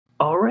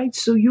Alright,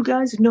 so you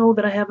guys know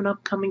that I have an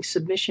upcoming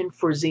submission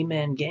for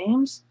Z-Man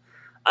Games.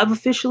 I've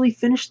officially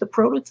finished the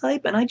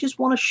prototype, and I just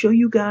want to show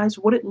you guys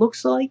what it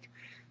looks like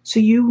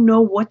so you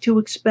know what to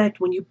expect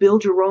when you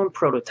build your own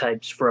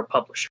prototypes for a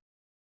publisher.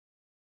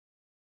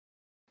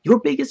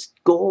 Your biggest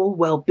goal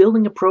while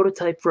building a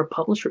prototype for a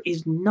publisher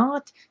is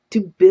not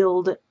to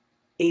build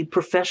a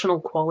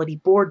professional quality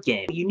board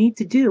game. What you need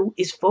to do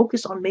is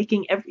focus on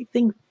making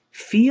everything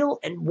feel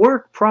and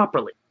work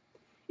properly.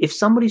 If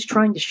somebody's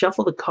trying to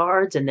shuffle the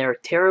cards and they're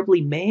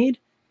terribly made,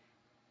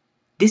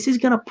 this is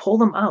going to pull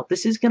them out.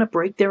 This is going to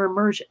break their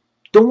immersion.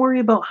 Don't worry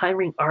about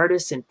hiring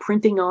artists and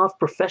printing off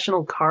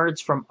professional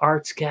cards from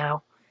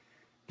ArtScout.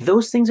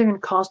 Those things are going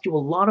to cost you a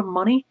lot of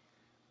money,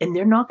 and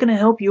they're not going to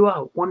help you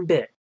out one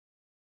bit.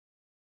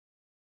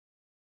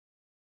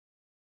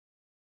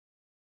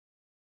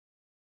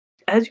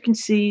 As you can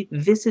see,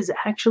 this is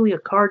actually a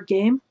card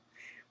game,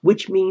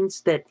 which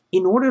means that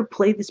in order to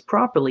play this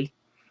properly,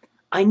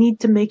 I need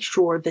to make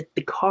sure that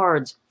the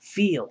cards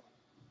feel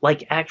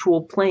like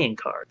actual playing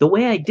cards. The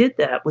way I did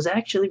that was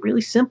actually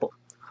really simple.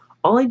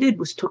 All I did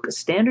was took a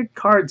standard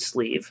card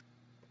sleeve,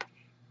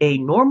 a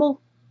normal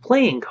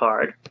playing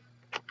card,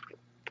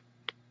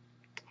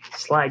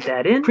 slide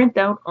that in, print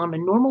out on a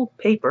normal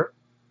paper,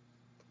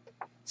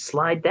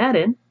 slide that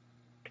in.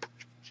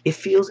 It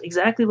feels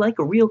exactly like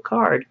a real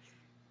card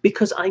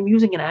because I'm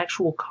using an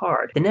actual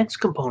card. The next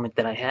component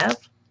that I have,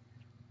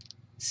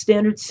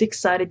 standard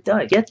 6-sided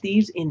dice. Get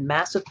these in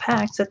massive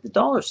packs at the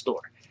dollar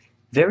store.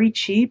 Very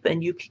cheap,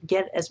 and you can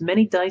get as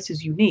many dice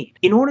as you need.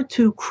 In order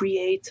to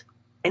create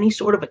any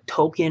sort of a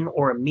token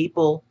or a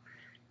meeple,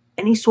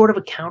 any sort of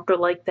a counter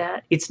like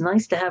that, it's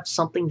nice to have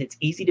something that's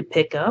easy to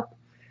pick up,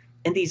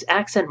 and these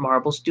accent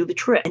marbles do the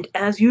trick. And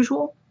as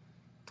usual,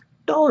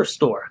 dollar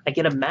store. I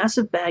get a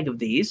massive bag of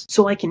these,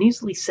 so I can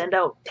easily send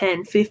out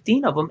 10,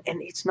 15 of them,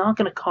 and it's not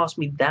going to cost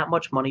me that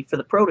much money for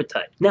the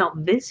prototype. Now,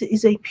 this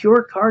is a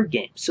pure card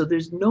game, so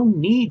there's no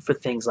need for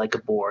things like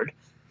a board,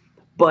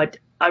 but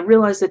I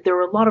realize that there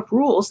are a lot of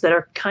rules that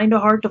are kind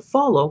of hard to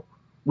follow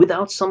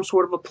without some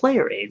sort of a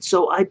player aid.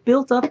 So I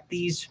built up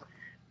these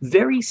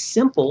very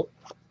simple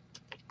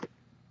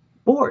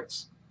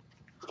boards.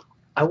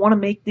 I want to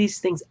make these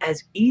things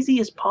as easy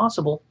as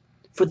possible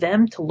for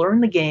them to learn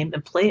the game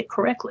and play it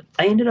correctly.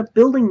 I ended up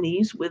building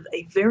these with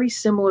a very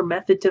similar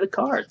method to the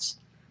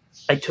cards.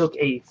 I took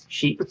a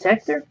sheet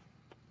protector,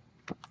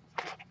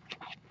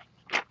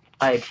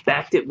 I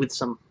backed it with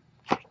some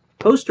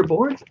poster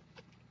board,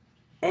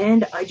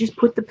 and I just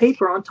put the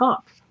paper on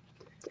top.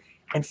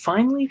 And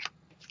finally,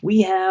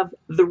 we have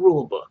the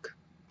rule book.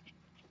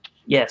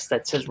 Yes,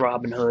 that says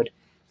Robin Hood.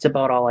 It's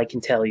about all I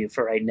can tell you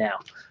for right now.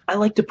 I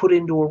like to put it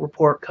into a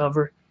report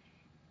cover.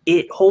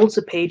 It holds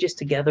the pages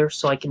together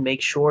so I can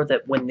make sure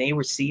that when they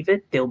receive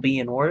it, they'll be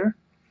in order.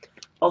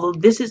 Although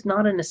this is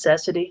not a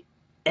necessity,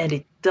 and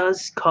it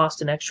does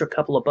cost an extra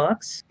couple of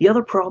bucks. The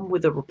other problem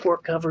with a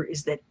report cover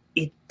is that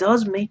it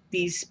does make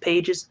these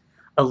pages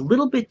a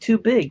little bit too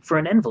big for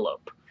an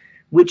envelope,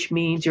 which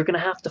means you're going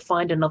to have to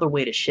find another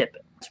way to ship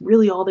it. That's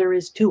really all there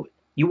is to it.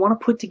 You want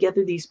to put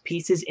together these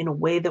pieces in a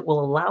way that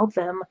will allow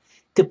them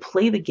to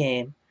play the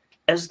game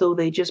as though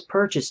they just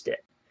purchased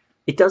it.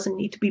 It doesn't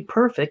need to be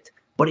perfect,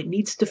 but it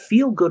needs to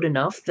feel good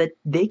enough that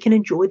they can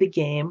enjoy the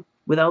game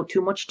without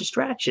too much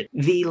distraction.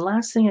 The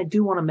last thing I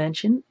do want to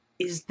mention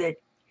is that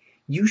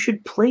you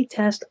should play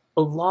test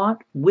a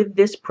lot with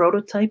this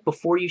prototype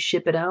before you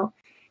ship it out.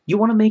 You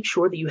want to make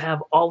sure that you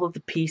have all of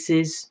the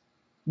pieces.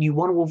 You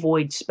want to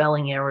avoid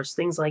spelling errors,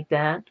 things like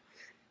that.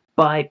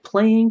 By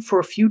playing for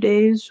a few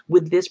days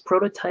with this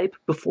prototype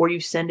before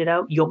you send it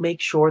out, you'll make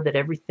sure that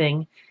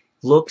everything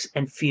looks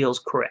and feels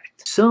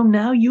correct. So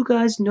now you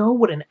guys know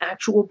what an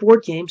actual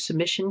board game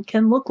submission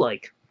can look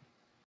like.